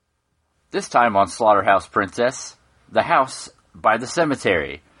This time on Slaughterhouse Princess, the house by the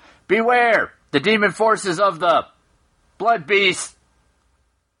cemetery. Beware! The demon forces of the Blood Beast!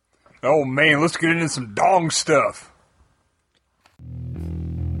 Oh man, let's get into some dong stuff.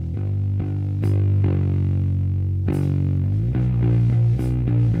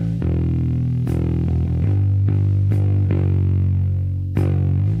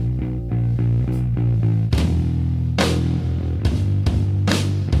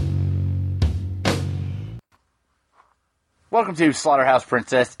 Welcome to Slaughterhouse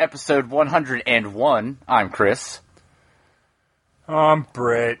Princess, episode 101. I'm Chris. I'm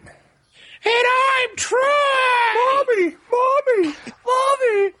Brett. And I'm Troy!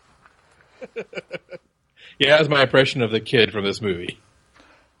 Mommy! Yeah, that's my impression of the kid from this movie.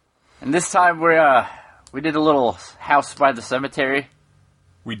 And this time we did a little house by the cemetery.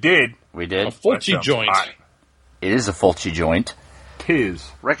 We did. We did. A Fulci sounds joint. hot. It is a Fulci joint. Tis.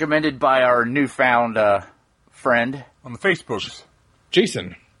 Recommended by our newfound friend. On the Facebooks.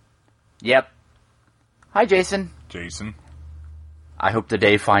 Jason. Yep. Hi, Jason. Jason. I hope the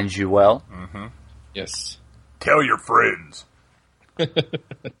day finds you well. Yes. Tell your friends.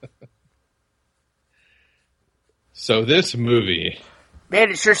 So this movie.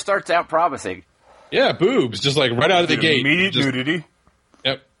 Man, it sure starts out promising. Yeah, boobs. Just like right out of the gate. Immediate Just- nudity.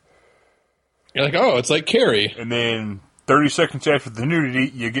 Yep. You're like, oh, it's like Carrie. And then 30 seconds after the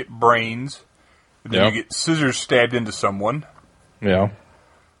nudity, you get brains. And then Yep. you get scissors stabbed into someone. Yeah.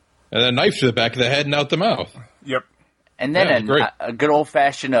 And then knife to the back of the head and out the mouth. Yep. And then Yeah, great. a good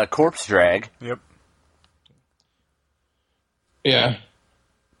old-fashioned corpse drag. Yep. Yeah.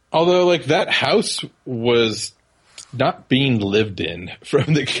 Although, like, that house was not being lived in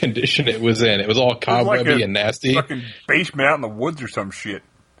from the condition it was in. It was all It was like cobwebby a and nasty. Fucking basement out in the woods or some shit.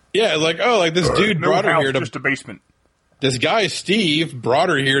 Yeah, like, oh, like this dude no brought her house, here to... just a basement. This guy, Steve, brought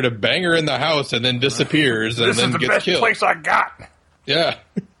her here to bang her in the house and then disappears and This then is the gets best killed. place I got. Yeah.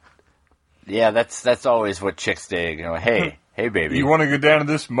 Yeah, that's always what chicks dig. You know, hey baby. You want to go down to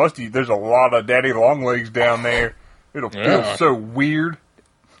this musty? There's a lot of daddy long legs down there. It'll feel Yeah. so weird.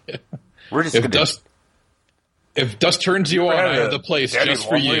 We're just If gonna dust turns you on, I Had have a the place daddy just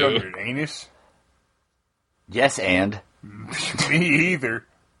for long leg you. on your anus? yes, and Me either.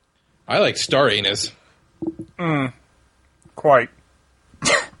 I like star anus. Quite.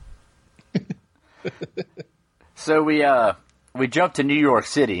 so we jumped to New York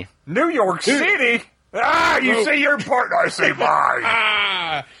City. New York City? Ah, you say your part, I say mine.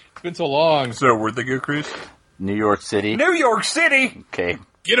 Ah! It's been so long. So, where'd they go, Chris? New York City. New York City! Okay,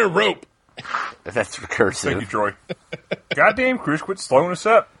 Get a rope. that's Thank recursive. you, Troy. Goddamn, Chris, quit slowing us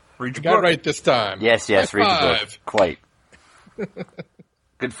up. Read your Got it book. right this time. Yes, High read the book. five. Quite.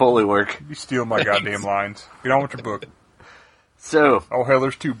 Good Foley work. You steal my goddamn lines. Get on with your book. So, Oh, hell,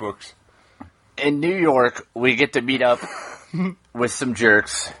 there's 2 books. in New York, we get to meet up with some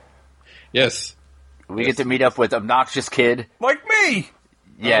jerks. Yes. We get to meet up with Obnoxious Kid. Like me!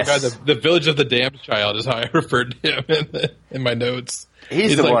 Yes. Oh, God, the village of the damned child is how I referred to him in my notes.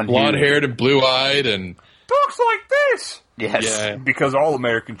 He's the like one who- blonde-haired and blue-eyed and... Talks like this! Yes. Yeah. Because all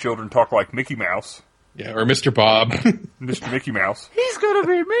American children talk like Mickey Mouse. Yeah, or Mr. Bob. Mr. Mickey Mouse. He's gonna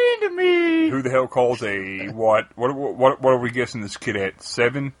be mean to me. Who the hell calls a what? What are we guessing this kid at?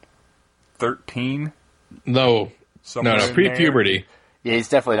 7? 13? No. Somewhere No, in pre-puberty. Yeah, he's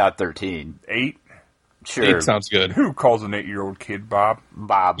definitely not 13. there? 8? Sure. 8 sounds good. Who calls an 8-year-old kid Bob?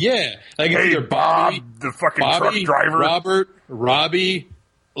 Bob. Yeah. Like, it's Hey, either Bob, Bobby, the fucking truck Bobby, driver. Robert, Robbie.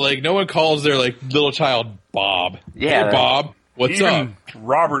 Like, no one calls their, like, little child Bob. Yeah. Hey, Bob, what's up? Even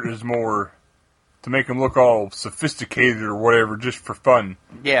Robert is more to make him look all sophisticated or whatever, just for fun.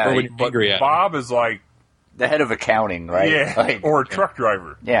 Yeah. Or when you're But angry at him. Bob is like, the head of accounting, right? yeah, Like, or a truck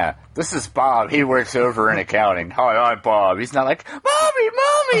driver. yeah. This is Bob. He works over in accounting. Hi, I'm Bob. He's not like,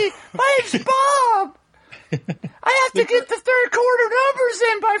 Mommy, my name's Bob. I have to get the third quarter numbers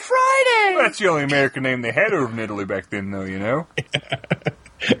in by Friday. That's the only American name they had over in Italy back then, though, you know?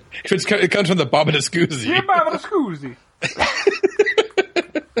 It comes from the Baba Discusi. Yeah, Bob, scusi.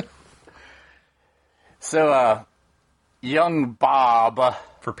 So, young Bob.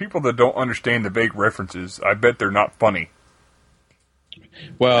 For people that don't understand the vague references, I bet they're not funny.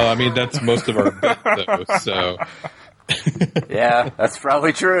 Well, I mean, that's most of our bit, though, so... Yeah, that's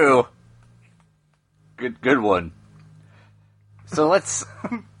probably true. Good one. So let's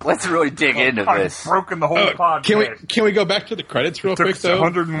really dig into I've this. broken the whole podcast. Can we go back to the credits real Took quick, us though?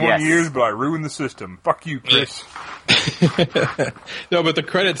 101 Yes. years, but I ruined the system. Fuck you, Chris. No, but the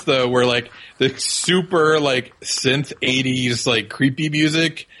credits, though, were, like, the super, like, synth 80s, like, creepy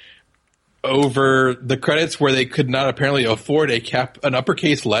music over the credits where they could not apparently afford an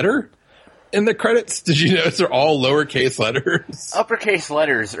uppercase letter. in the credits? Did you notice they're all lowercase letters? Uppercase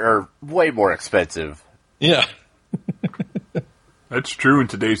letters are way more expensive. Yeah. That's true in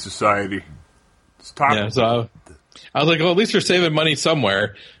today's society. It's top. Yeah, so I was like, well, at least they're saving money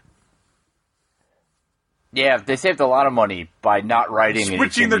somewhere. Yeah, they saved a lot of money by not writing Switching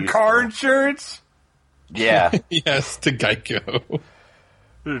anything their useful. car insurance. Yeah. Yes, to Geico.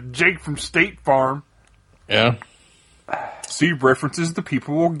 Jake from State Farm. Yeah. See references the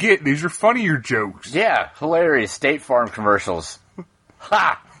people will get. These are funnier jokes. Yeah, hilarious State Farm commercials.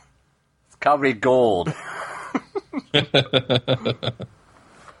 Ha! It's comedy gold.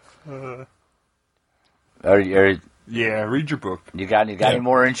 Yeah, read your book. You got any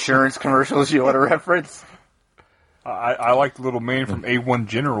more insurance commercials you want to reference? I like the little man from A1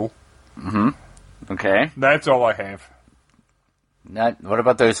 General. Okay. That's all I have. What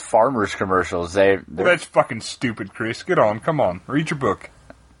about those farmers commercials? Well, that's fucking stupid, Chris. Get on. Come on. Read your book.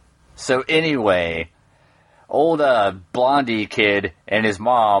 So anyway, old Blondie kid and his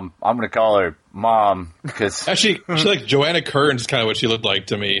mom, I'm going to call her Mom because... Actually, she's like Joanna Kearns is kind of what she looked like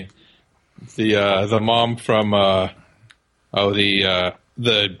to me. The mom from the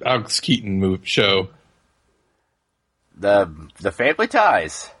Alex Keaton show. The Family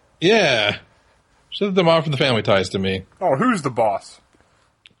Ties. Yeah. She's the mom from the Family Ties to me. Oh, who's the boss?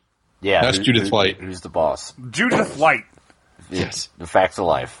 Yeah. That's Judith Light. Who's the boss? Judith Light. Yes. The Facts of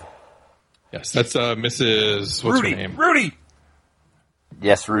Life. Yes, that's Mrs. What's Rudy. her name? Rudy.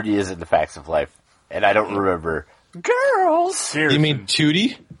 Yes, Rudy is in The Facts of Life. And I don't remember. Girls! You mean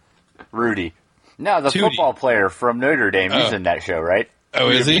Tootie? Rudy. No, the Tootie. football player from Notre Dame. He's in that show, right? Oh,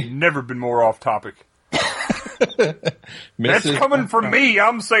 is he? Never been more off topic. That's Mrs. coming from me.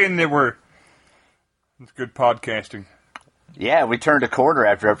 I'm saying that it's good podcasting. Yeah, we turned a corner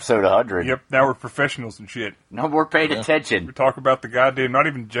after episode 100. Yep, now we're professionals and shit. No more paying attention. We talk about the goddamn, not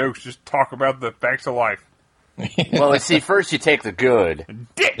even jokes, just talk about the facts of life. Well, see, first you take the good,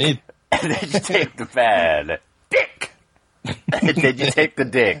 Dick! Hey, and then you take the bad, Dick! and then you take the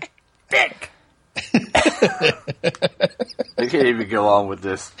dick. Dick! I can't even go on with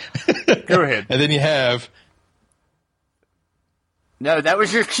this. Go ahead. and then you have No, that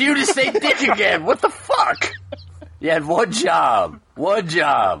was your cue to say dick again. What the fuck? You had one job. One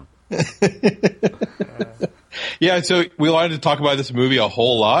job. yeah. So we wanted to talk about this movie a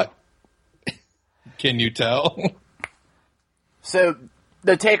whole lot. Can you tell? So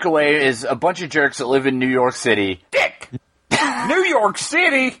the takeaway is a bunch of jerks that live in New York City. Dick! New York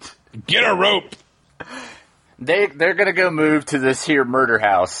City! Get a rope. They're gonna go move to this here murder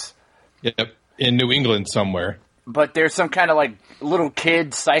house. Yep, in New England somewhere. But there's some kind of like little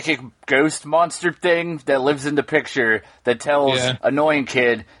kid psychic ghost monster thing that lives in the picture that tells annoying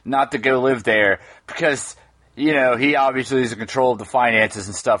kid not to go live there because, you know, he obviously is in control of the finances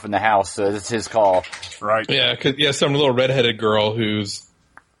and stuff in the house, so it's his call. Right. Yeah, because some little redheaded girl who's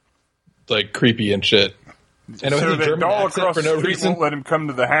like creepy and shit. And So with a that German doll accent across for no the street reason. won't let him come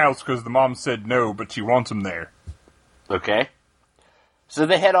to the house because the mom said no, but she wants him there. Okay? So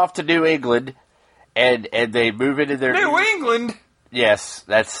they head off to New England and they move into their... New England? Yes,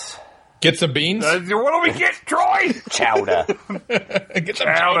 that's Get some beans. What do we get, Troy? chowder. Get some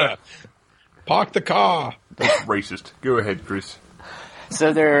chowder. Park the car. That's racist. Go ahead, Chris.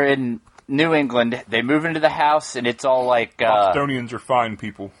 So they're in New England. They move into the house and it's all like... Bostonians are fine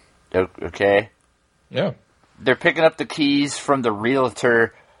people. okay. Yeah. They're picking up the keys from the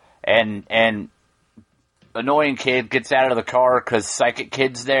realtor, and annoying kid gets out of the car because psychic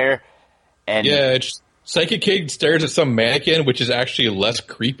kid's there, and Yeah, Psychic Kid stares at some mannequin, which is actually less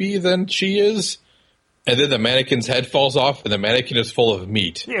creepy than she is, and then the mannequin's head falls off, and the mannequin is full of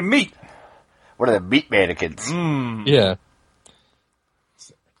meat. Yeah, meat. what are the meat mannequins? Yeah.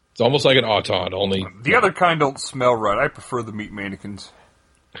 It's almost like an auton, only... The other kind don't smell right. I prefer the meat mannequins.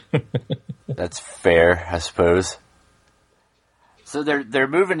 That's fair, I suppose. So they're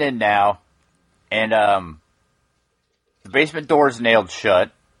moving in now, and the basement door is nailed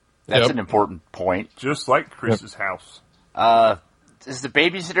shut. That's Yep. an important point. Just like Chris's house. Does the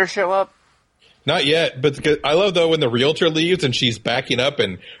babysitter show up? Not yet, but I love though when the realtor leaves and she's backing up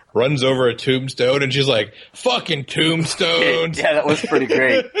and runs over a tombstone and she's like, "Fucking tombstones!" Yeah, that was pretty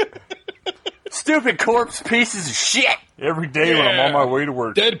great. Stupid corpse pieces of shit. Every day when I'm on my way to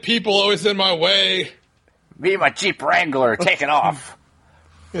work. Dead people always in my way. Me and my Jeep Wrangler are taking off.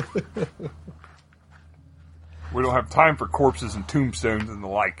 We don't have time for corpses and tombstones and the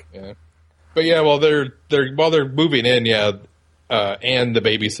like. Yeah. But yeah, while they're moving in, and the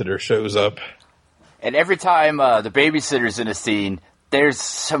babysitter shows up. And every time the babysitter's in a scene, there's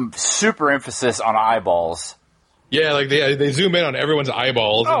some super emphasis on eyeballs. Yeah, like they zoom in on everyone's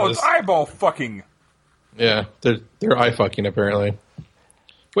eyeballs. Oh, and it's eyeball fucking. yeah, they're eye fucking apparently.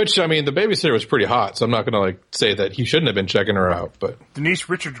 Which, I mean, the babysitter was pretty hot, so I'm not going to say that he shouldn't have been checking her out. But Denise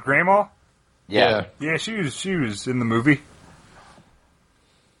Richards' grandma? Yeah. Yeah, she was in the movie.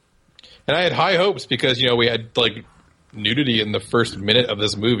 And I had high hopes because, we had, nudity in the first minute of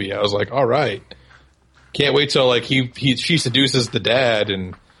this movie. I was like, all right. Can't wait till, she seduces the dad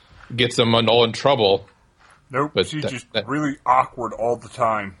and gets him all in trouble. Nope, But she's just that- really awkward all the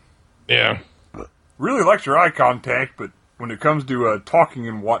time. Yeah. Really likes her eye contact, but when it comes to talking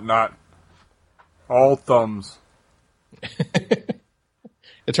and whatnot, all thumbs.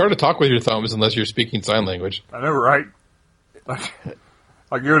 It's hard to talk with your thumbs unless you're speaking sign language. I know, right? Like,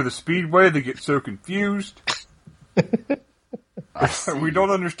 I go to the Speedway, they get so confused. We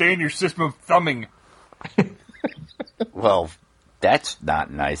don't understand your system of thumbing. Well, that's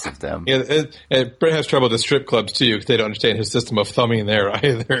not nice of them. Yeah, Brett has trouble with the strip clubs, too, because they don't understand his system of thumbing there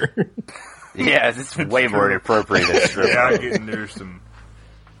either. Yeah, it's way more inappropriate than strip. Yeah, I get in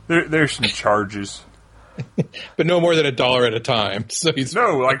there's some charges. But no more than $1 at a time. So he's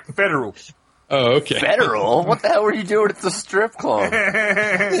No, like federal. Oh, okay. Federal? What the hell were you doing at the strip club?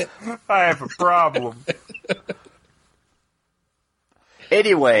 I have a problem.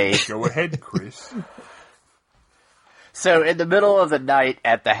 Anyway, Go ahead, Chris. so in the middle of the night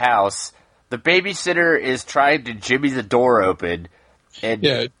at the house, the babysitter is trying to jimmy the door open, and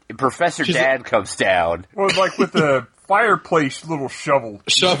Yeah. Professor She's- Dad comes down, Well, like with the fireplace little shovel.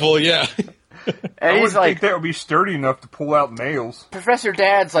 Shovel, yeah. and I he's wouldn't like, think that would be sturdy enough to pull out nails. Professor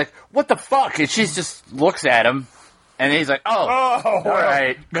Dad's like, what the fuck? And she just looks at him, and he's like, oh, Oh, all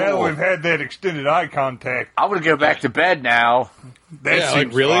right, Now cool. we've had that extended eye contact. I'm gonna go back to bed now. That Yeah, like,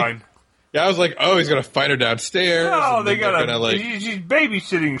 seems really? fine. Yeah, I was like, oh, he's going to find her downstairs. Oh, and they then they're got gonna, she's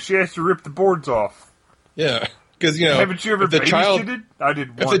babysitting. She has to rip the boards off. yeah. Because, Haven't you ever if the child, babysitted? I did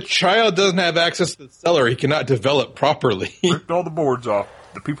if the once. child doesn't have access to the cellar, he cannot develop properly. Ripped all the boards off.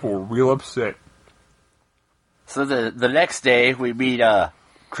 The people were real upset. So the next day, we meet a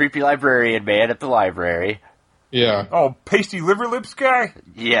creepy librarian man at the library. Yeah. Oh, pasty liver lips guy?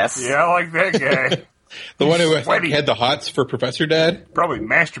 Yes. Yeah, I like that guy. The one who sweaty. had the hots for Professor Dad? Probably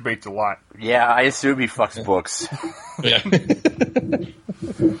masturbates a lot. Yeah, I assume he fucks books. Yeah.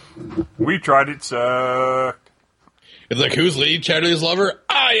 We tried it, sucked. It's like, who's lead Chatterley's lover?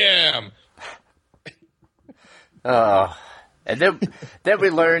 I am! And then we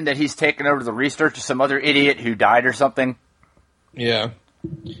learn that he's taken over the research of some other idiot who died or something. Yeah.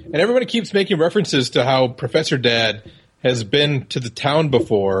 And everybody keeps making references to how Professor Dad has been to the town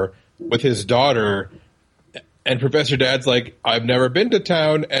before with his daughter. And Professor Dad's like, I've never been to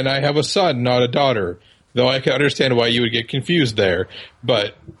town and I have a son, not a daughter. Though I can understand why you would get confused there.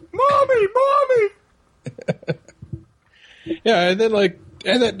 But, Mommy! yeah, and then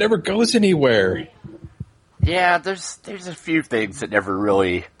and that never goes anywhere. Yeah, there's a few things that never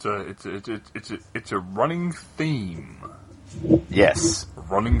really. It's a running theme. Yes. A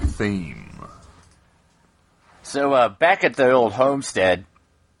running theme. So back at the old homestead,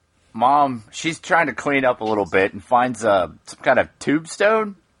 Mom, she's trying to clean up a little bit and finds some kind of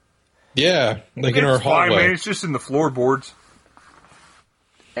tombstone. Yeah, like in her It's fine, hallway. man. It's just in the floorboards.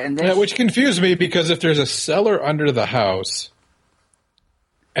 And Yeah, then which confused me because if there's a cellar under the house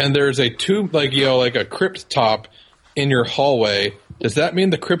and there's a tomb, like a crypt top in your hallway, does that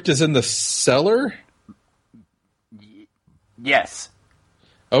mean the crypt is in the cellar? yes.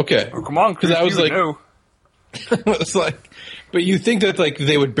 Okay. Oh, come on, Chris. I was You would like- know. It's like, but you think that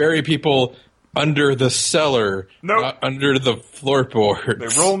they would bury people under the cellar, Nope. not under the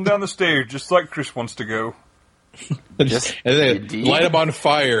floorboards. They roll them down the stairs just like Chris wants to go. Just- and they indeed. light them on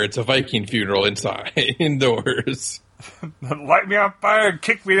fire. It's a Viking funeral inside, indoors. Light me on fire and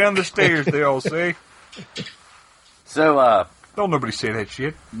kick me down the stairs, they all say. So Don't nobody say that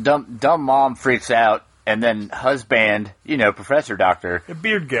shit. dumb Mom freaks out, and then husband, Professor Doctor, A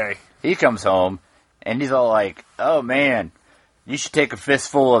beard guy. he comes home, and he's all like, "Oh man, you should take a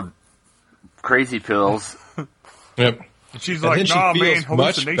fistful of crazy pills." Yep. And she's And like, then she nah, feels man,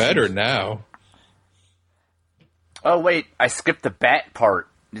 much hallucinations. better now. Oh wait, I skipped the bat part.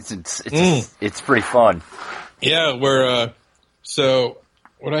 It's pretty fun. Yeah, so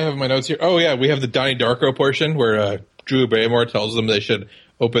what I have in my notes here? Oh yeah, we have the Donnie Darko portion where Drew Barrymore tells them they should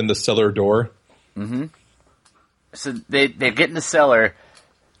open the cellar door. So they get in the cellar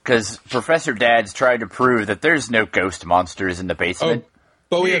because Professor Dad's trying to prove that there's no ghost monsters in the Oh, basement.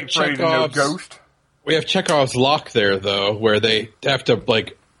 but we He have ain't afraid of no Chekhov's. ghost. We have Chekhov's lock there though, where they have to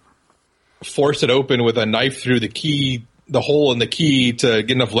force it open with a knife through the hole in the key to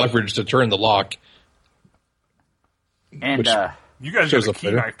get enough leverage to turn the lock. And, Which- You guys Shows have a up key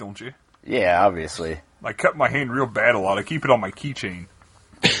later. knife, don't you? yeah, obviously. I cut my hand real bad a lot. I keep it on my keychain.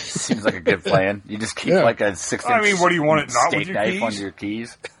 Seems like a good plan. You just keep Yeah. like a 6-inch I mean, what do you want it not with steak your knife keys? under your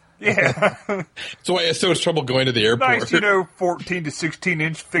keys. Yeah. That's why I had so much trouble going to the airport. Nice, 14 to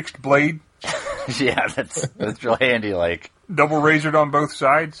 16-inch fixed blade. Yeah, that's real handy. Like, Double razored on both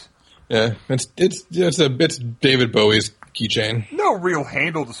sides. Yeah, it's David Bowie's keychain. No real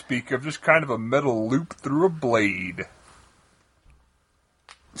handle to speak of, just kind of a metal loop through a blade.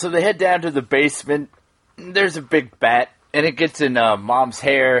 so they head down to the basement. There's a big bat, and it gets in Mom's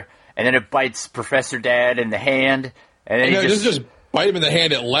hair, and then it bites Professor Dad in the hand, and then You know, he it doesn't just bite him in the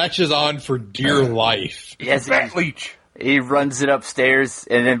hand; it latches on for dear life. yes, Bat leech. he runs it upstairs,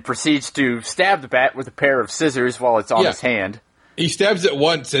 and then proceeds to stab the bat with a pair of scissors while it's on Yeah. his hand. He stabs it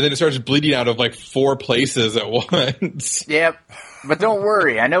once, and then it starts bleeding out of like 4 places at once. Yep. But don't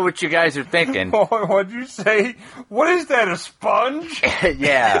worry, I know what you guys are thinking. What'd you say? What is that, a sponge?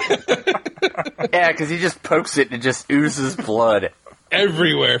 Yeah. Yeah, because he just pokes it and it just oozes blood.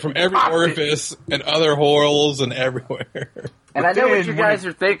 Everywhere, from every orifice and other holes and everywhere. And I know what then you when guys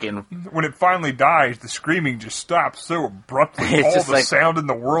are thinking. When it finally dies, the screaming just stops so abruptly. It's All just the like, sound in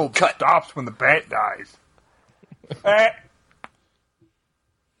the world cut. stops when the bat dies.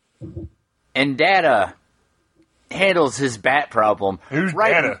 And Dada handles his bat problem Who's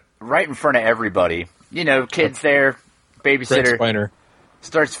right, Dada? right in front of everybody. You know, kids there, Brent babysitter, Spiner.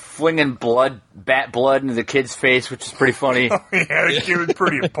 starts flinging bat blood into the kid's face, which is pretty funny. Yeah, the kid was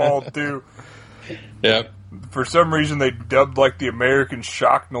pretty appalled, too. Yeah. For some reason, they dubbed, like, the American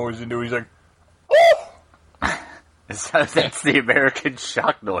shock noise into it. He's like, So that's the American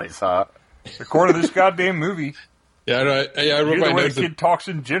shock noise, huh? according to this goddamn movie, Yeah, I wrote either my way notes. the kid talks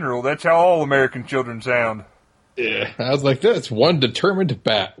in general, that's how all American children sound. Yeah, I was like, "That's one determined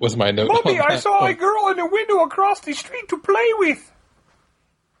bat." Was my note? Mommy, on I that saw a one. girl in a window across the street to play with.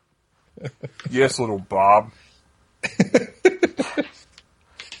 Yes, little Bob.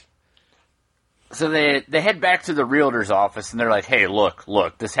 So they head back to the realtor's office and they're like, "Hey, look,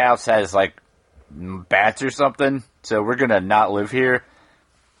 this house has like bats or something, so we're gonna not live here."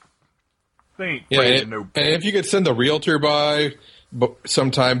 They ain't Yeah, afraid of and, no and if you could send the realtor by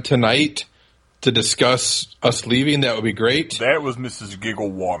sometime tonight to discuss us leaving, that would be great. That was Mrs.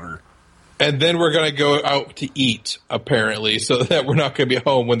 Gigglewater. And then we're going to go out to eat, apparently, so that we're not going to be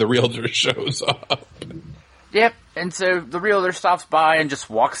home when the realtor shows up. Yep. And so the realtor stops by and just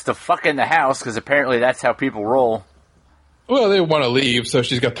walks the fuck in the house because apparently that's how people roll. Well, they want to leave, so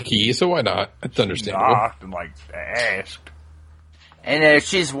she's got the key, so why not? It's understandable. Knocked and, like, asked. And as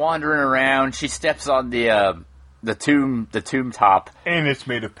she's wandering around, she steps on the tomb top. And it's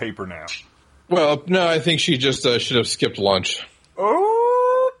made of paper now. Well, no, I think she just should have skipped lunch.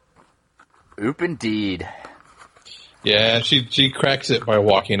 Oh! Oop, indeed. Yeah, she cracks it by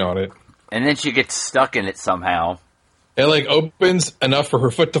walking on it. And then she gets stuck in it somehow. It like opens enough for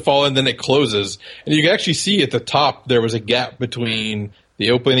her foot to fall in, then it closes. And you can actually see at the top there was a gap between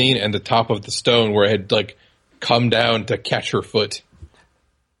the opening and the top of the stone where it had like come down to catch her foot.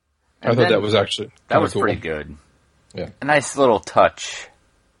 I And thought then- that was actually That kinda was cool. pretty good. Yeah. A nice little touch.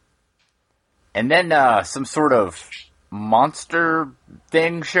 And then some sort of monster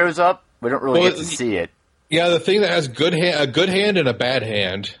thing shows up. We don't really Well, get to see it. Yeah, the thing that has a good hand and a bad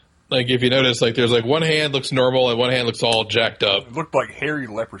hand. Like if you notice, like there's like one hand looks normal and one hand looks all jacked up. It looked like hairy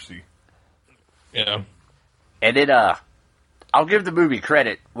leprosy. Yeah. And it I'll give the movie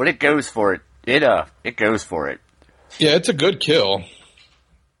credit. When it goes for it, it goes for it. Yeah, it's a good kill.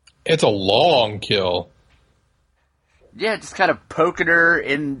 It's a long kill. Yeah, just kind of poking her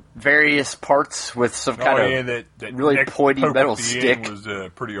in various parts with some kind of that really neck pointy poke metal at the stick. end was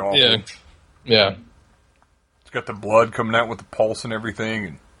pretty awful. Yeah. Yeah. It's got the blood coming out with the pulse and everything.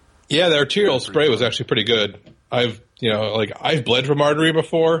 And Yeah, the arterial spray was actually pretty good. I've bled from artery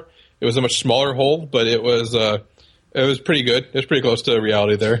before. It was a much smaller hole, but it was pretty good. It was pretty close to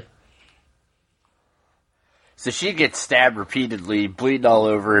reality there. So she gets stabbed repeatedly, bleeding all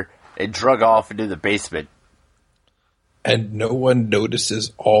over, and drug off into the basement. And no one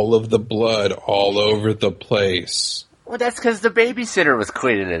notices all of the blood all over the place. Well, that's because the babysitter was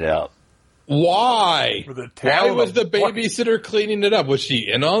cleaning it up. Why? With a Why towel was of the blood. babysitter cleaning it up? Was she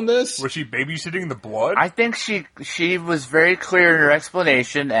in on this? Was she babysitting the blood? I think she was very clear in her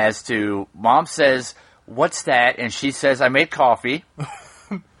explanation as to, Mom says, "What's that?" And she says, "I made coffee."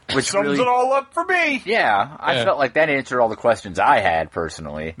 Which Sums really, it all up for me. yeah, I Yeah. felt like that answered all the questions I had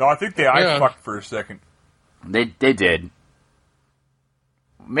personally. No, I think they eye Yeah. fucked for a second. They did.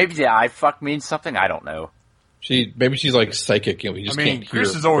 Maybe the "I fuck" means something. I don't know. Maybe she's like psychic and we just can't hear.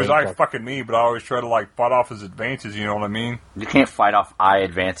 Chris is always eye fucking me, but I always try to like fight off his advances. You know what I mean? You can't fight off eye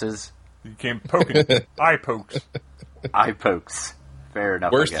advances. You can't poke it. Eye pokes. Eye pokes. Fair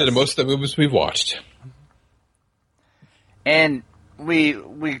enough. Worse than most of the movies we've watched. And we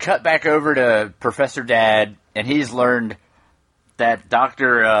cut back over to Professor Dad, and he's learned that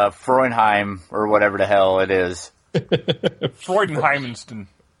Dr. Freundheim, or whatever the hell it is. Freudenheimenston.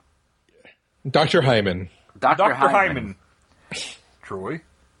 Dr. Hyman. Dr. Hyman. Troy.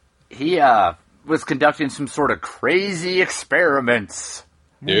 He was conducting some sort of crazy experiments.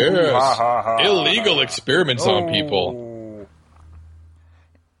 Yes. Ooh, ha, ha, ha. Illegal experiments on people.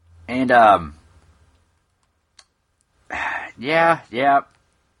 And, yeah.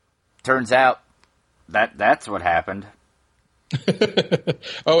 Turns out that's what happened.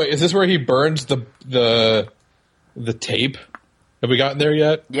 Oh, wait, is this where he burns the tape? Have we gotten there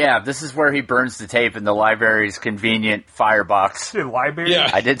yet? Yeah, this is where he burns the tape in the library's convenient firebox. Say library? Yeah.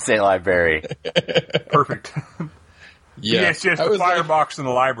 I did say library. Perfect. Yeah. Yes, the firebox in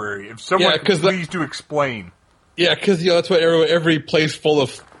the library. If someone could please do explain. Yeah, because that's what every place full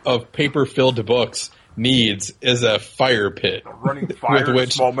of paper-filled books needs is a fire pit. A running fire in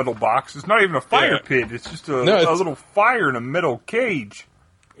a small metal box. It's not even a fire pit. It's just a little fire in a metal cage.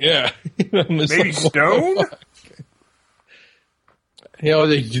 Yeah. Maybe stone? You know,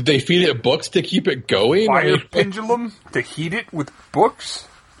 they feed it books to keep it going? Fire pendulum to heat it with books?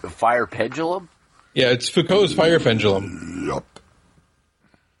 The fire pendulum? Yeah, it's Foucault's fire pendulum. Yup.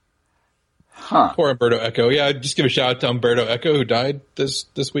 Huh. Poor Umberto Eco. Yeah, just give a shout out to Umberto Eco, who died this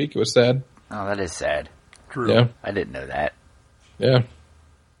week. It was sad. Oh, that is sad. True. Yeah. I didn't know that. Yeah.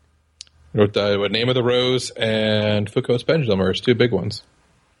 Wrote what Name of the Rose and Foucault's Pendulum are his two big ones.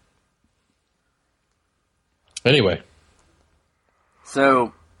 Anyway.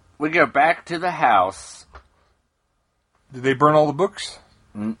 So, we go back to the house. Did they burn all the books?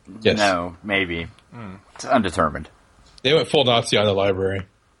 Yes. No, maybe. It's undetermined. They went full Nazi on the library.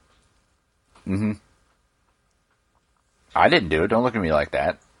 Mm-hmm. I didn't do it. Don't look at me like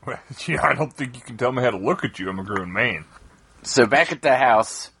that. Well, yeah, I don't think you can tell me how to look at you. I'm a grown man. So back at the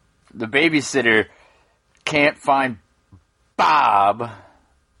house, the babysitter can't find Bob.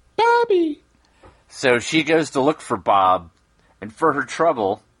 Bobby! So she goes to look for Bob, and for her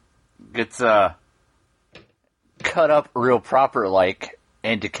trouble, gets cut up real proper-like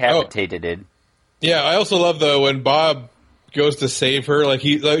and decapitated. Yeah, I also love, though, when Bob goes to save her,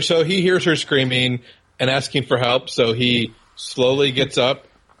 so he hears her screaming and asking for help, so he slowly gets up,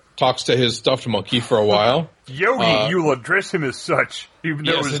 talks to his stuffed monkey for a while. Yogi, you will address him as such. Even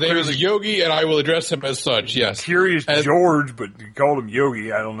though Yes, his name is Yogi, and I will address him as such, yes. Curious George, but you called him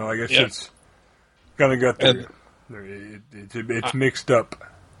Yogi. I don't know. I guess it's kind of got it's mixed up.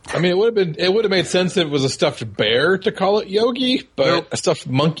 I mean, it would have made sense if it was a stuffed bear to call it Yogi, but a stuffed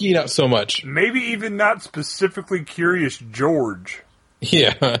monkey, not so much. Maybe even not specifically Curious George.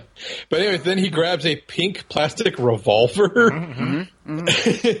 Yeah. But anyway, then he grabs a pink plastic revolver and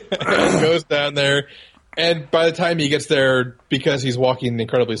goes down there. And by the time he gets there, because he's walking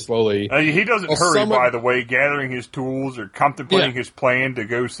incredibly slowly... he doesn't hurry, by the way, gathering his tools or contemplating his plan to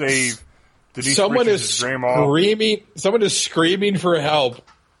go save Denise Richards' grandma. Someone is screaming for help,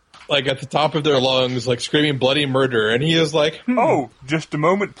 like at the top of their lungs, like screaming bloody murder. And he is like... Oh, just a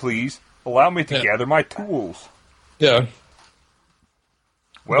moment, please. Allow me to gather my tools. Yeah.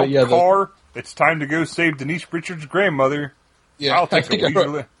 Well, it's time to go save Denise Richards' grandmother. Yeah, I'll take a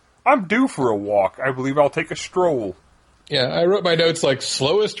leisurely... I'm due for a walk. I believe I'll take a stroll. Yeah, I wrote my notes like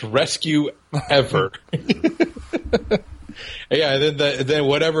slowest rescue ever. Yeah, then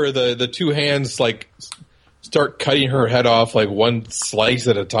whatever the two hands like start cutting her head off like one slice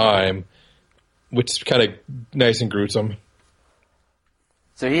at a time, which is kind of nice and gruesome.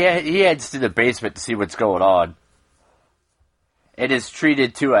 So he heads to the basement to see what's going on. It is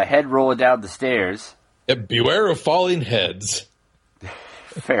treated to a head rolling down the stairs. Yeah, beware of falling heads.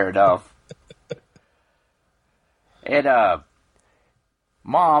 Fair enough. And,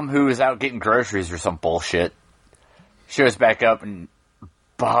 Mom, who is out getting groceries or some bullshit, shows back up and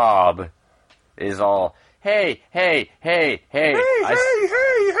Bob is all, hey. Hey, hey. I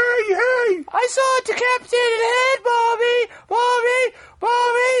saw a decapitated head, Bobby.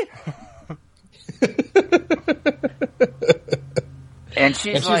 And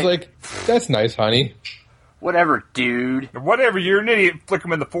she's like, that's nice, honey. Whatever, dude. Whatever, you're an idiot. Flick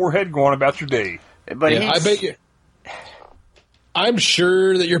him in the forehead, go on about your day. But I bet you. I'm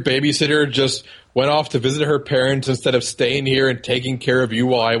sure that your babysitter just went off to visit her parents instead of staying here and taking care of you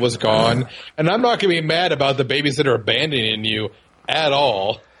while I was gone. And I'm not going to be mad about the babysitter abandoning you at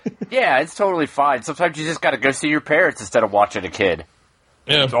all. Yeah, it's totally fine. Sometimes you just got to go see your parents instead of watching a kid.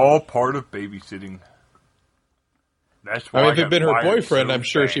 Yeah. It's all part of babysitting. That's why I mean, if it had been her fired boyfriend, so I'm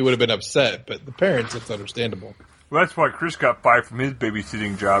sure fast. she would have been upset. But the parents, it's understandable. Well, that's why Chris got fired from his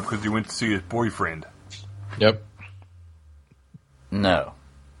babysitting job, because he went to see his boyfriend. Yep. No.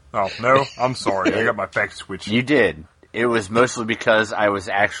 Oh, no? I'm sorry. I got my facts switched. You did. It was mostly because I was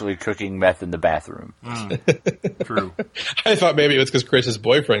actually cooking meth in the bathroom. True. I thought maybe it was because Chris's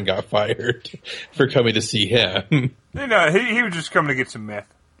boyfriend got fired for coming to see him. You know, he was just coming to get some meth.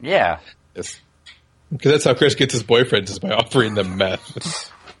 Yeah. Because that's how Chris gets his boyfriends, is by offering them meth.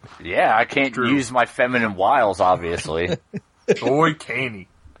 Yeah, I can't True. use my feminine wiles, obviously. Boy, can he.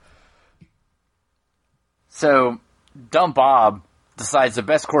 So, Dumb Bob decides the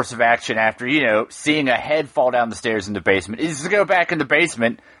best course of action after, seeing a head fall down the stairs in the basement is to go back in the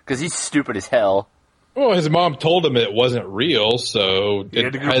basement because he's stupid as hell. Well, his mom told him it wasn't real, so it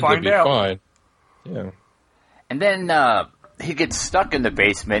had to go had to find be out. fine. Yeah. And then he gets stuck in the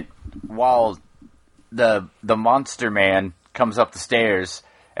basement while the monster man comes up the stairs,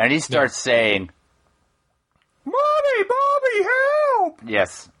 and he starts saying, Mommy, Bobby, help!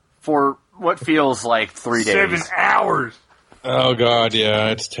 yes, for what feels like 3 days. 7 hours. Oh, God, yeah,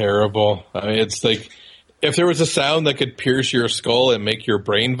 it's terrible. I mean, it's like, if there was a sound that could pierce your skull and make your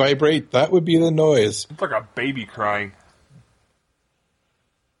brain vibrate, that would be the noise. It's like a baby crying.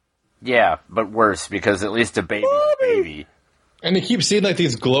 Yeah, but worse, because at least a baby's a baby. And you keep seeing, like,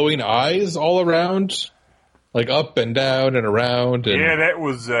 these glowing eyes all around, like, up and down and around. And, Yeah, that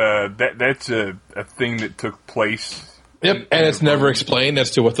was, that's a thing that took place. Yep, and it's never explained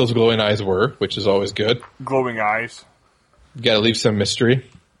as to what those glowing eyes were, which is always good. Glowing eyes. You gotta leave some mystery.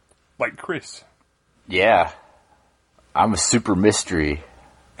 Like Chris. Yeah. I'm a super mystery.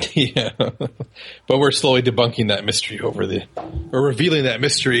 Yeah. But we're slowly debunking that mystery or revealing that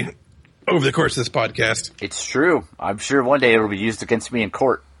mystery over the course of this podcast. It's true. I'm sure one day it'll be used against me in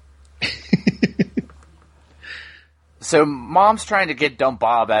court. So, Mom's trying to get Dumb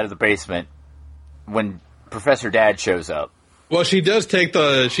Bob out of the basement when Professor Dad shows up. Well, she takes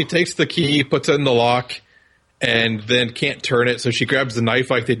the key, puts it in the lock, and then can't turn it, so she grabs the knife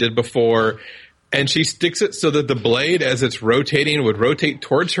like they did before, and she sticks it so that the blade, as it's rotating, would rotate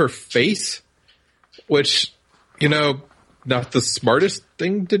towards her face, which, not the smartest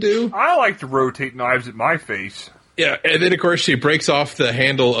thing to do. I like to rotate knives at my face. Yeah, and then, of course, she breaks off the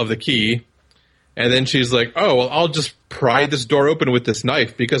handle of the key, and then she's like, oh, well, I'll just pry this door open with this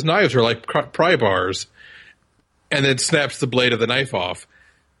knife, because knives are like pry bars, and then snaps the blade of the knife off.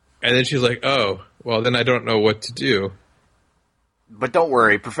 And then she's like, oh, well, then I don't know what to do. But don't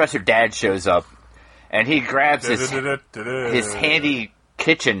worry, Professor Dad shows up, and he grabs his handy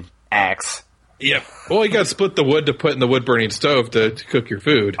kitchen axe. Yep. Well, you got to split the wood to put in the wood-burning stove to cook your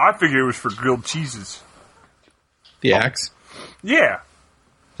food. I figured it was for grilled cheeses. The axe? Yeah.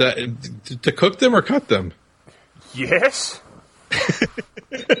 To cook them or cut them? Yes.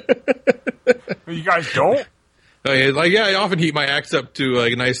 You guys don't? Oh, yeah, I often heat my axe up to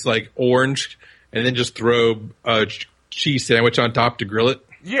like a nice orange, and then just throw a cheese sandwich on top to grill it.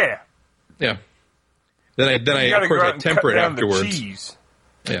 Yeah. Yeah. Then I of course I temper it afterwards. Cheese.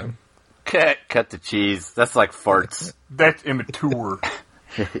 Yeah. Cut the cheese. That's like farts. That's immature.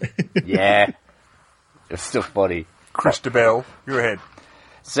 Yeah. It's still funny. Christabel, go ahead.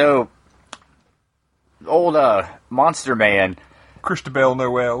 So, old Monster Man Christabel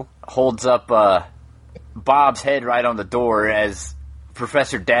Noel holds up Bob's head right on the door as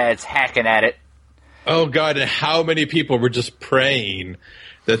Professor Dad's hacking at it. Oh, God, and how many people were just praying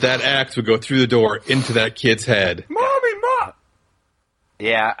that axe would go through the door into that kid's head. Mommy, Mom!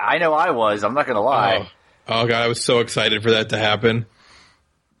 Yeah, I know I was. I'm not going to lie. Oh, God, I was so excited for that to happen.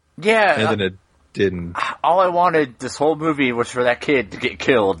 Yeah. And then it didn't. All I wanted this whole movie was for that kid to get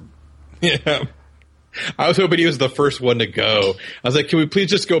killed. Yeah. I was hoping he was the first one to go. I was like, can we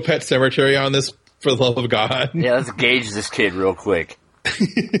please just go Pet Sematary on this, for the love of God? Yeah, let's gauge this kid real quick.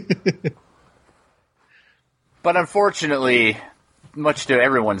 But unfortunately, much to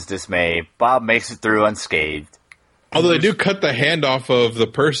everyone's dismay, Bob makes it through unscathed. Although they do cut the hand off of the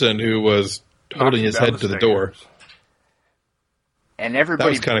person who was holding his head to the door. And That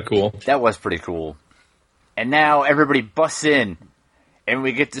everybody... was kind of cool. That was pretty cool. And now everybody busts in, and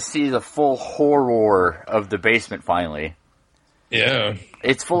we get to see the full horror of the basement finally. Yeah.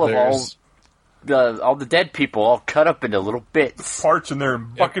 It's full of all the dead people all cut up into little bits. Parts in there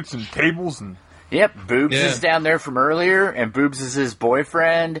and buckets and tables and... Yep, Boobs Yeah. is down there from earlier, and Boobs is his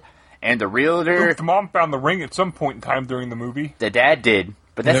boyfriend, and the realtor. The mom found the ring at some point in time during the movie. The dad did,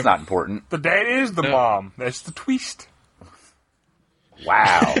 but that's Yep. not important. The dad is the No. mom. That's the twist.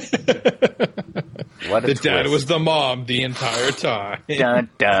 Wow. What a The twist. dad was the mom the entire time. Dun,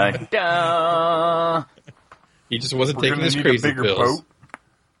 dun, dun. He just wasn't We're taking gonna his need crazy a bigger pills. boat.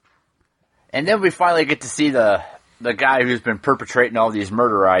 And then we finally get to see the guy who's been perpetrating all these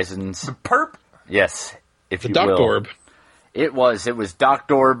murderizings. Perp. Yes, if The you Doc will. Dorb. It was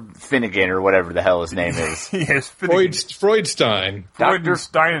Dr. Finnegan or whatever the hell his name is. Yes, Freudstein. Dr.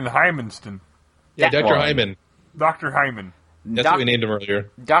 Freudenstein and Hymenston. Yeah, That Dr. one. Hyman. Dr. Hyman. That's what we named him earlier.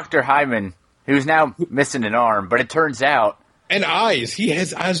 Dr. Hyman, who's now missing an arm, but it turns out And eyes. He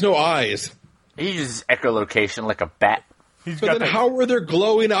has no eyes. he uses echolocation like a bat. He's So got then the, how were there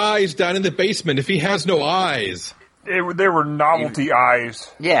glowing eyes down in the basement if he has no eyes? they were novelty eyes.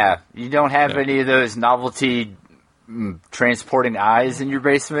 Yeah, you don't have any of those novelty transporting eyes in your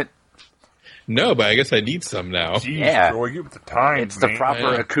basement. No, but I guess I need some now. Jeez, Yeah. Troy, get with the times, It's the man. proper Yeah.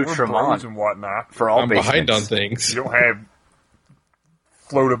 We're bros accoutrement and whatnot. for all I'm basements. behind on things. You don't have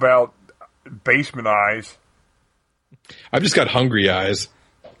float about basement eyes, I've just got hungry eyes.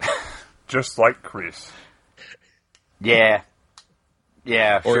 just like Chris. Yeah.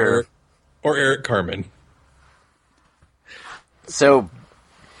 Yeah, Or sure. or Eric Carmen. So,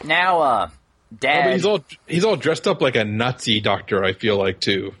 now, Oh, Dad... but he's all dressed up like a Nazi doctor, I feel like,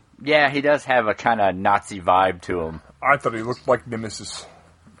 too. Yeah, he does have a kind of Nazi vibe to him. I thought he looked like Nemesis.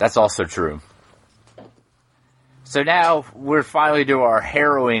 That's also true. So now we're finally to our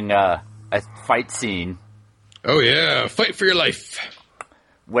harrowing a fight scene Oh, yeah. Fight for your life.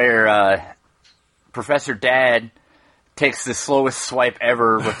 where Professor Dad takes the slowest swipe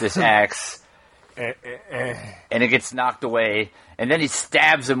ever with this axe, and it gets knocked away. And then he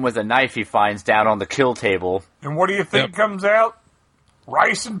stabs him with a knife he finds down on the kill table. And what do you think Yep. comes out?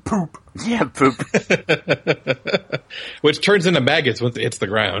 Rice and poop. Yeah, poop. Which turns into maggots once it hits the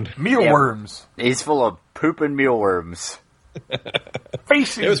ground. Mealworms. He's full of poop and mealworms.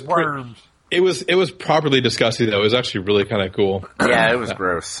 Facing It was worms. It was properly disgusting, though. It was actually really kind of cool. Yeah, it was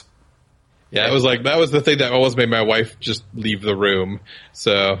gross. Yeah, it was like, that was the thing that always made my wife just leave the room.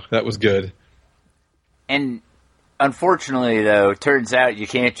 So that was good. And unfortunately, though, it turns out you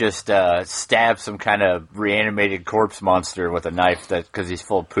can't just stab some kind of reanimated corpse monster with a knife because he's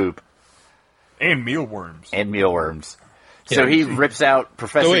full of poop And mealworms. and mealworms. So Yeah. he rips out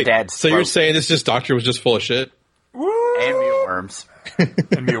Professor So wait, Dad's so you're throat saying this doctor was just full of shit? Woo! and mealworms.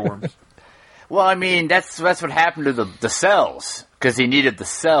 And mealworms. Well, I mean, that's what happened to the cells because he needed the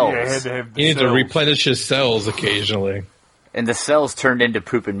cells, Yeah, had to have the He needs to cells. replenish his cells occasionally. and the cells turned into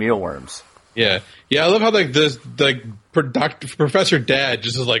poop and mealworms. Yeah, I love how Professor Dad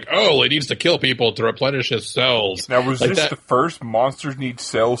just is like, oh, he needs to kill people to replenish his cells. Now, was like this that. the first Monsters Need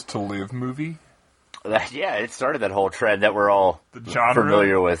Cells to Live movie? Yeah, it started that whole trend that we're all The genre?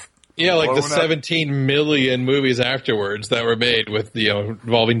 familiar with. Yeah, like the blowing up? 17 million movies afterwards that were made with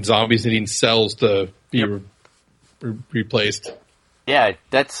involving zombies needing cells to be replaced. Yeah,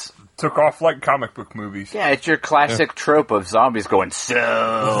 that's Took off like comic book movies. yeah, it's your classic trope of zombies going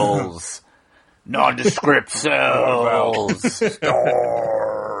cells, nondescript cells.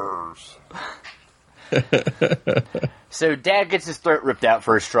 Stars. So Dad gets his throat ripped out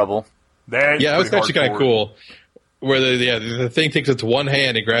for his trouble. That's Yeah, that was pretty actually kind hardcore. of cool. Where the thing takes its one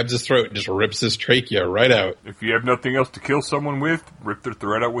hand and grabs his throat and just rips his trachea right out. If you have nothing else to kill someone with, rip their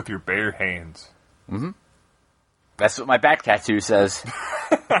throat out with your bare hands. That's what my back tattoo says.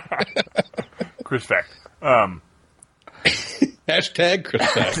 Chris fact. Hashtag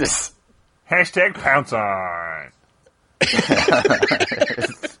Chris Fact. Just- Hashtag pounce on.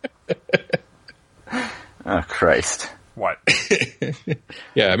 oh Christ! What?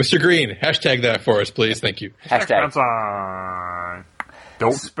 Yeah, Mr. Green, hashtag that for us, please. Thank you. Pounce Hashtag. on.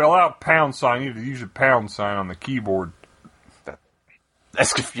 Don't spell out pound sign. You need to use a pound sign on the keyboard.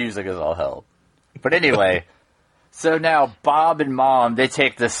 That's confusing as all hell. But anyway, so now Bob and Mom, they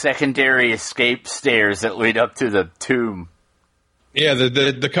take the secondary escape stairs that lead up to the tomb. Yeah,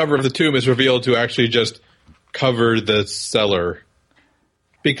 the cover of the tomb is revealed to actually just cover the cellar.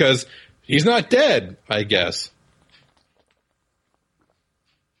 Because he's not dead, I guess.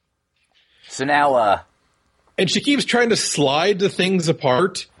 So now, And she keeps trying to slide the things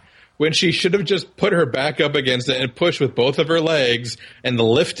apart when she should have just put her back up against it and pushed with both of her legs and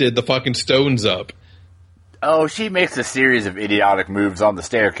lifted the fucking stones up. oh, she makes a series of idiotic moves on the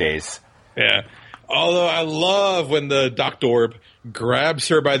staircase. Yeah. Although I love when the Doctor grabs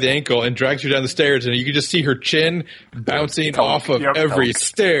her by the ankle and drags her down the stairs, and you can just see her chin bouncing off of Yep. every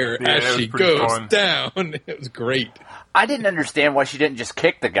stair Yeah, as that was she pretty goes fun. down. It was great. I didn't understand why she didn't just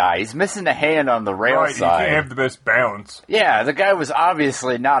kick the guy. He's missing a hand on the rail Right, you side. can't have the best balance. Yeah, the guy was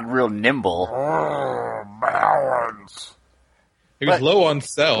obviously not real nimble. Oh, balance. He was low on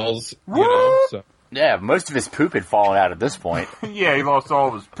cells, you know. So. Yeah, most of his poop had fallen out at this point. Yeah, he lost all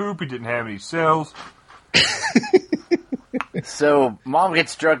of his poop. He didn't have any cells. So, Mom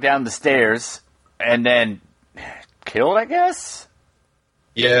gets drugged down the stairs and then killed, I guess?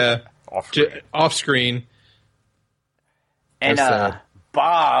 Yeah. Off screen. And,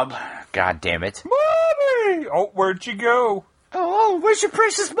 Bob, god damn it. Mommy! Oh, where'd she go? Oh, where's your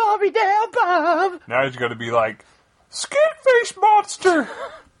precious mommy now, Bob? Now he's going to be like, Skin-face monster!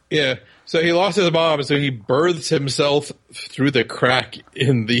 Yeah. So he lost his mom, so he births himself through the crack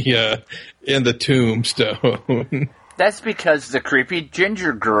in the tombstone. That's because the creepy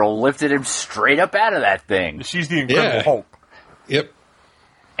ginger girl lifted him straight up out of that thing. She's the Incredible Hulk. Yep.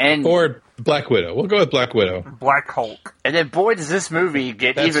 Or Black Widow. We'll go with Black Widow. Black Hulk. And then, boy, does this movie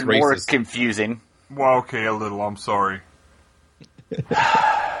get even more confusing. Well, okay, a little. I'm sorry.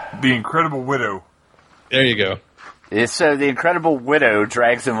 The Incredible Widow. There you go. So the Incredible Widow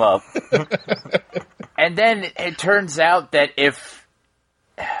drags him up. And then it turns out that if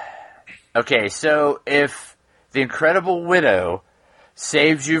the Incredible Widow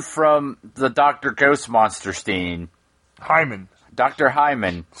saves you from the Dr. Ghost Monsterstein, Dr.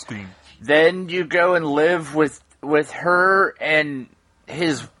 Hyman, then you go and live with her and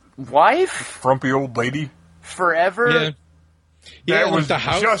his wife? Frumpy old lady. Forever? Yeah, that was the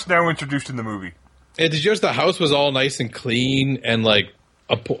house just now introduced in the movie. It's just the house was all nice and clean and like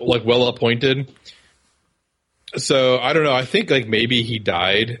well appointed. So I don't know. I think like maybe he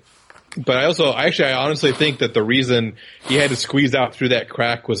died, but I honestly think that the reason he had to squeeze out through that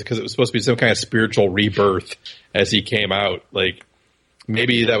crack was because it was supposed to be some kind of spiritual rebirth as he came out. Like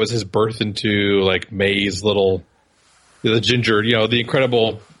maybe that was his birth into like May's the ginger, the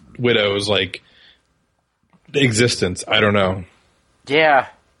Incredible Widow's like existence. I don't know. Yeah,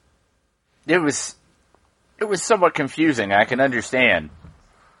 it was somewhat confusing. I can understand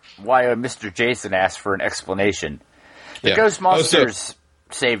why Mr. Jason asked for an explanation. The Ghost Monsters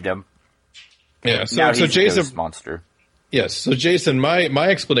saved him. Yeah, now so he's Jason, a Ghost Monster. Yes, so Jason, my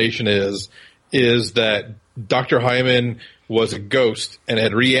explanation is that Dr. Hyman was a ghost and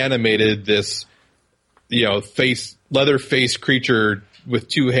had reanimated this, leather-faced creature with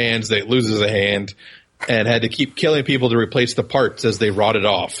two hands that loses a hand and had to keep killing people to replace the parts as they rotted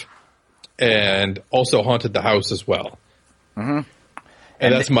off. And also haunted the house as well. Mm-hmm.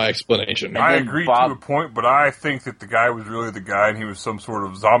 And that's my explanation. I agree to a point, but I think that the guy was really the guy and he was some sort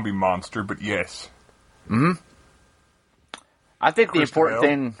of zombie monster, but yes. Mm-hmm. I think the important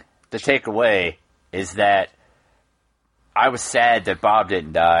thing to take away is that I was sad that Bob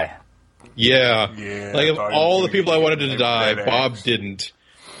didn't die. Yeah. Like of all the people I wanted to die, Bob didn't.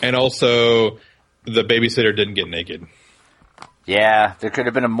 And also, the babysitter didn't get naked. Yeah, there could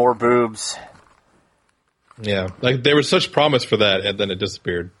have been more boobs. Yeah, like there was such promise for that, and then it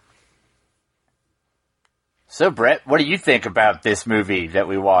disappeared. So, Brett, what do you think about this movie that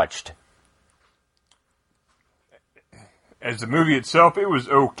we watched? As the movie itself, it was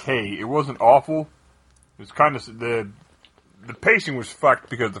okay. It wasn't awful. It was kind of the pacing was fucked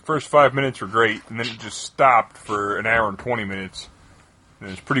because the first 5 minutes were great, and then it just stopped for an hour and 20 minutes. And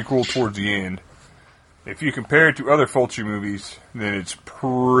it was pretty cool towards the end. If you compare it to other Fulci movies, then it's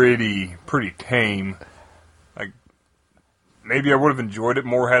pretty tame. Like, maybe I would have enjoyed it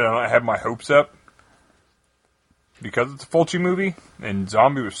more had I not had my hopes up. Because it's a Fulci movie, and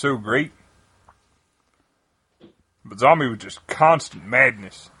Zombie was so great. But Zombie was just constant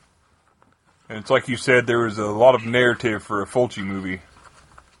madness. And it's like you said, there was a lot of narrative for a Fulci movie.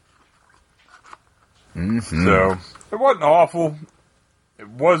 Mm-hmm. So, it wasn't awful. It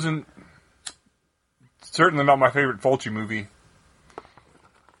wasn't... Certainly not my favorite Fulci movie.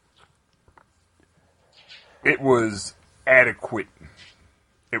 It was adequate.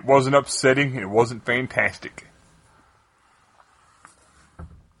 It wasn't upsetting. It wasn't fantastic.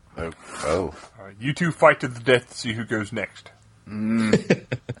 Oh. You two fight to the death to see who goes next. That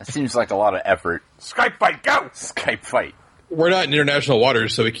seems like a lot of effort. Skype fight, go! Skype fight. We're not in international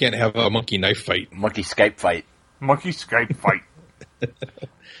waters, so we can't have a monkey knife fight. Monkey Skype fight. Monkey Skype fight.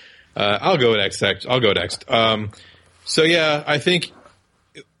 I'll go next. So yeah, I think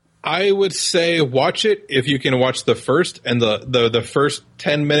I would say watch it if you can watch the first and the first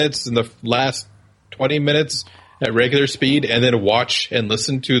 10 minutes and the last 20 minutes at regular speed, and then watch and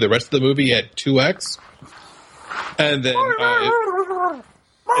listen to the rest of the movie at 2x. And then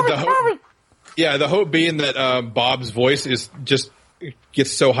the hope being that Bob's voice is just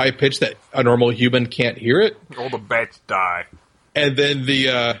gets so high pitched that a normal human can't hear it. All the bats die. And then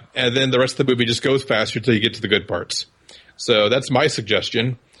the rest of the movie just goes faster until you get to the good parts. So that's my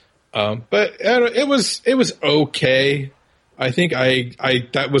suggestion. But it was okay. I think I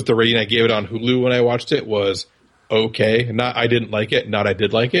that was the rating I gave it on Hulu when I watched it, was okay. Not I didn't like it, not I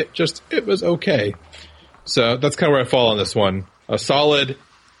did like it, just it was okay. So that's kind of where I fall on this one. A solid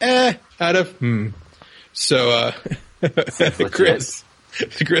out of So Chris,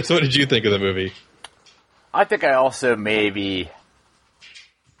 what did you think of the movie? I think I also maybe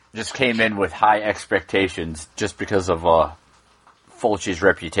just came in with high expectations just because of Fulci's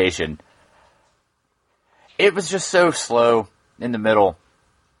reputation. It was just so slow in the middle.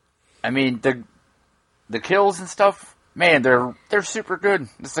 I mean, the kills and stuff, man, they're super good.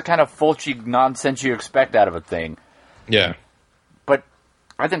 It's the kind of Fulci nonsense you expect out of a thing. Yeah. But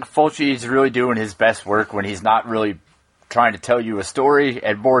I think Fulci's really doing his best work when he's not really trying to tell you a story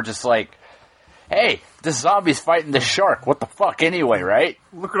and more just like, hey, this zombie's fighting this shark. What the fuck anyway, right?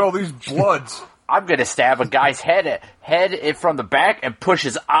 Look at all these bloods. I'm going to stab a guy's head from the back and push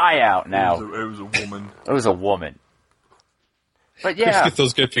his eye out now. It was a woman. It was a woman. But Chris yeah. gets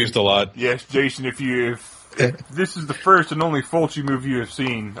those confused a lot. Yes, Jason, if this is the first and only Fulci movie you have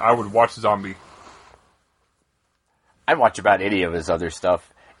seen, I would watch Zombie. I'd watch about any of his other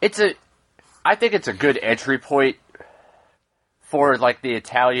stuff. I think it's a good entry point for like the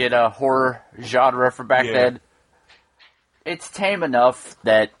Italian horror genre from back then. It's tame enough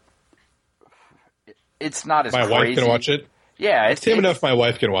that it's not as my crazy. wife can watch it. Yeah, it's tame enough my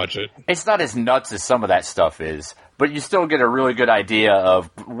wife can watch it. It's not as nuts as some of that stuff is, but you still get a really good idea of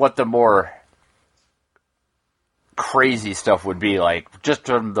what the more crazy stuff would be like, just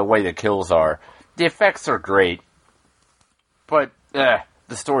from the way the kills are. The effects are great, but the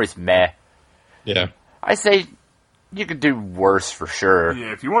story's meh. Yeah. I say you could do worse for sure.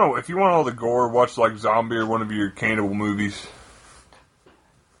 Yeah, if you want all the gore, watch like Zombie or one of your cannibal movies.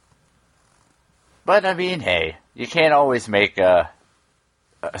 But I mean, hey, you can't always make a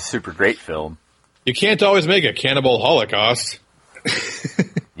super great film. You can't always make a Cannibal Holocaust.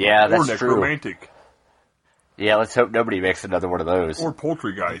 Yeah, that's or true. Necromantic. Yeah, let's hope nobody makes another one of those. Or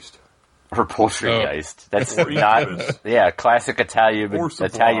Poultrygeist. Or Poultrygeist. That's or not. Incubus. Yeah, classic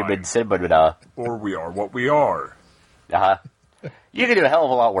Italian cinema. Or We Are What We Are. You can do a hell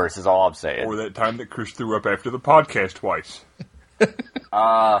of a lot worse, is all I'm saying. Or that time that Chris threw up after the podcast twice.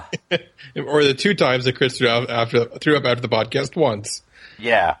 Or the 2 times that Chris threw up after the podcast once.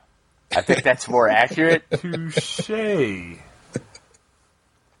 Yeah. I think that's more accurate. Touché.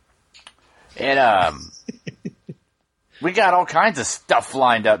 And, we got all kinds of stuff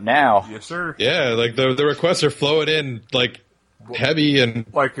lined up now. Yes, sir. Yeah, like the requests are flowing in like heavy and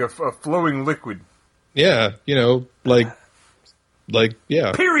like a flowing liquid. Yeah, yeah.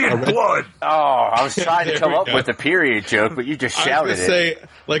 Period blood. Oh, I was trying to come up with a period joke, but you just shouted it. Say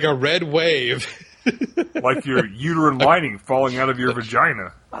like a red wave. Like your uterine lining falling out of your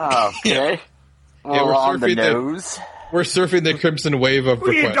vagina. Okay. Well, yeah, we're on the surfing nose. We're surfing the crimson wave of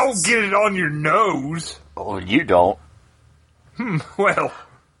requests. You don't get it on your nose. Oh, you don't.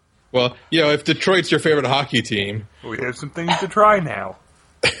 Well, if Detroit's your favorite hockey team, we have some things to try now.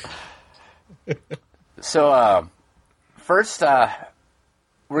 So, first, I'd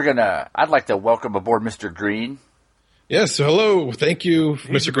like to welcome aboard Mr. Green. Yes, hello. Thank you,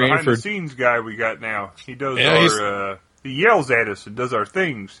 He's Mr. Green, behind for the scenes guy we got now. He does he yells at us and does our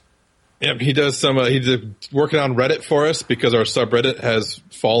things. Yep, he does some. He's working on Reddit for us because our subreddit has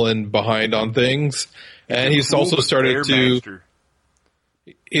fallen behind on things, and he's also started to.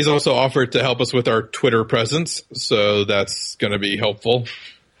 He's also offered to help us with our Twitter presence, so that's going to be helpful.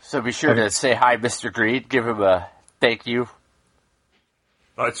 So be sure to say hi, Mr. Green. Give him a thank you.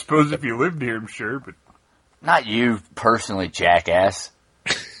 I suppose if you lived here, I'm sure, but not you personally, jackass.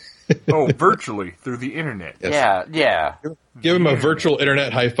 Oh, virtually through the internet. Yes. Yeah. Give him a virtual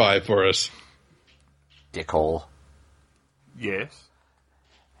internet high five for us, dickhole. Yes.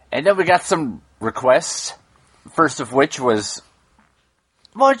 And then we got some requests. First of which was,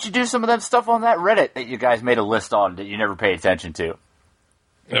 why don't you do some of that stuff on that Reddit that you guys made a list on that you never paid attention to?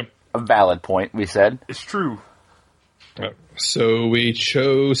 Yep. A valid point, we said. It's true. Yep. So we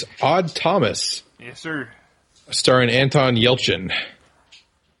chose Odd Thomas. Yes, sir. Starring Anton Yelchin,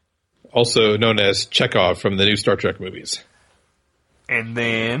 also known as Chekhov from the new Star Trek movies. And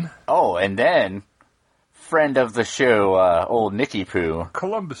then... friend of the show, old Nicky Poo.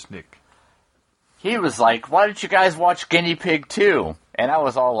 Columbus Nick. He was like, why don't you guys watch Guinea Pig 2? And I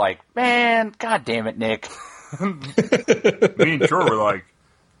was all like, man, god damn it, Nick. Me and Troy were like,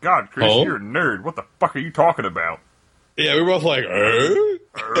 God, Chris, you're a nerd. What the fuck are you talking about? Yeah, we were both like,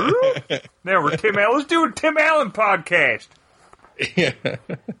 Now we're Tim Allen. Let's do a Tim Allen podcast. Yeah.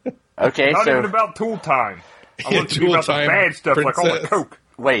 Okay, Not even about Tool Time. I want it to be about the bad stuff, like all the coke.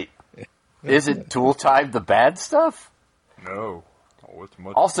 Wait, is it Tool Time the bad stuff? No. Oh, it's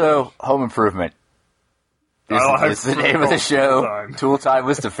much Also, worse. Home Improvement is the name of the show. Tool Time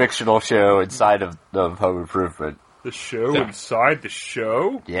was the fictional show inside of Home Improvement. The show inside the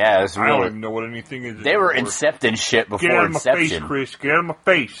show? Yeah, it was I don't really. even know what anything is. They were anymore. incepting shit Get before out of my face, Inception. Chris. Get out of my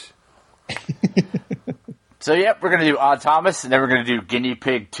face. So, yep, we're going to do Odd Thomas, and then we're going to do Guinea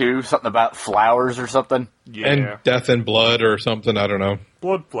Pig 2, something about flowers or something. Yeah. And Death and Blood or something, I don't know.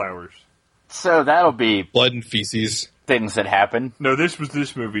 Blood flowers. So that'll be Blood and Feces. things that happen. No, this was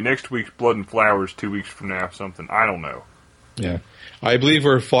this movie. Next week's Blood and Flowers, 2 weeks from now, something. I don't know. Yeah. I believe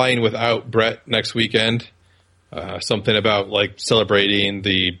we're flying without Brett next weekend. Something about, like, celebrating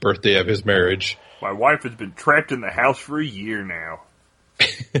the birthday of his marriage. My wife has been trapped in the house for a year now.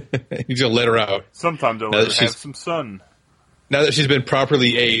 He's going to let her out. Sometimes I'll Now let that her have she's- some sun. Now that she's been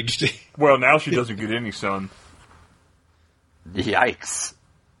properly aged. Well, now she doesn't get any sun. Yikes.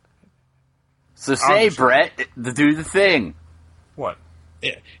 So say, just- Brett, do the thing. What?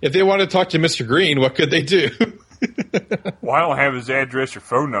 If they want to talk to Mr. Green, what could they do? Well, I don't have his address or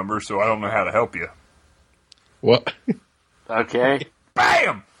phone number, so I don't know how to help you. What? Okay.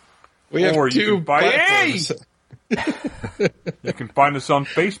 Bam! We have Or you two can buy- platforms. You can find us on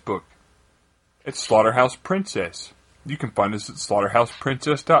Facebook at Slaughterhouse Princess. You can find us at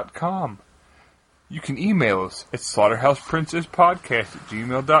slaughterhouseprincess.com. You can email us at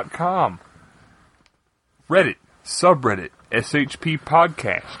slaughterhouseprincesspodcast@gmail.com. Reddit, subreddit, SHP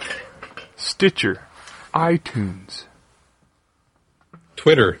Podcast, Stitcher, iTunes,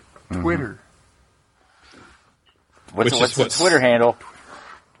 Twitter. Twitter, Which What's is the what's- Twitter handle?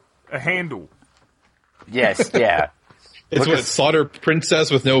 a handle. Yes, yeah. It's Look what, at- Slaughter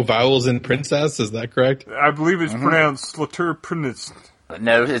Princess with no vowels in princess? Is that correct? I believe it's pronounced Slaughter Prince.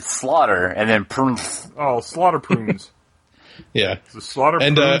 No, it's Slaughter, and then Oh, Slaughter Prunes. Yeah. The Slaughter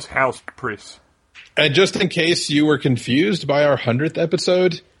And, Prunes House Priss. And just in case you were confused by our 100th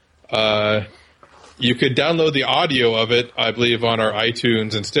episode, you could download the audio of it, I believe, on our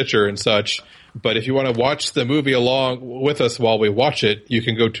iTunes and Stitcher and such. But if you want to watch the movie along with us while we watch it, you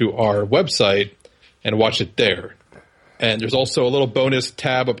can go to our website and watch it there. And there's also a little bonus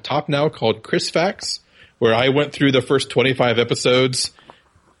tab up top now called Chris Facts, where I went through the first 25 episodes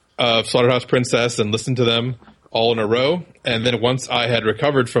of Slaughterhouse Princess and listened to them all in a row. And then once I had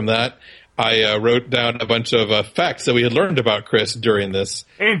recovered from that, I wrote down a bunch of facts that we had learned about Chris during this.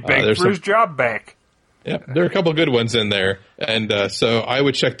 And begged there's for some- his job back. Yeah, there are a couple good ones in there. And so I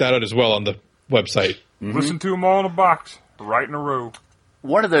would check that out as well on the website. Listen to them all in a box, right in a row.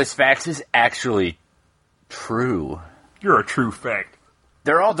 one of those facts is actually true. You're a true fact.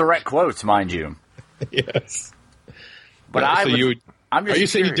 They're all direct quotes, mind you. Yes. But So I'm just are you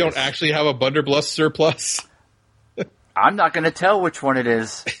saying you curious. don't actually have a Blunderbuss surplus? I'm not going to tell which one it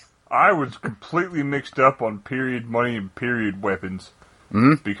is. I was completely mixed up on period money and period weapons.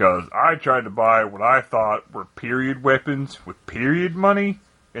 Because I tried to buy what I thought were period weapons with period money,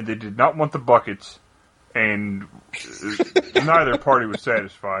 and they did not want the buckets, and neither party was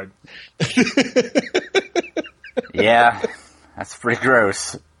satisfied. Yeah, that's pretty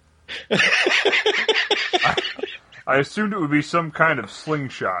gross. I assumed it would be some kind of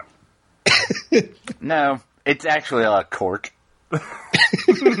slingshot. No, it's actually a cork.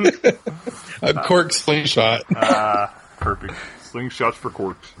 A cork slingshot. Perfect. Slingshots for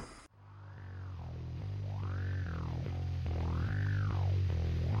corks.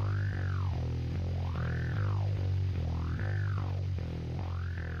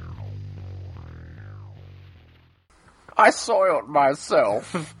 I soiled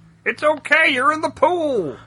myself. It's okay, you're in the pool!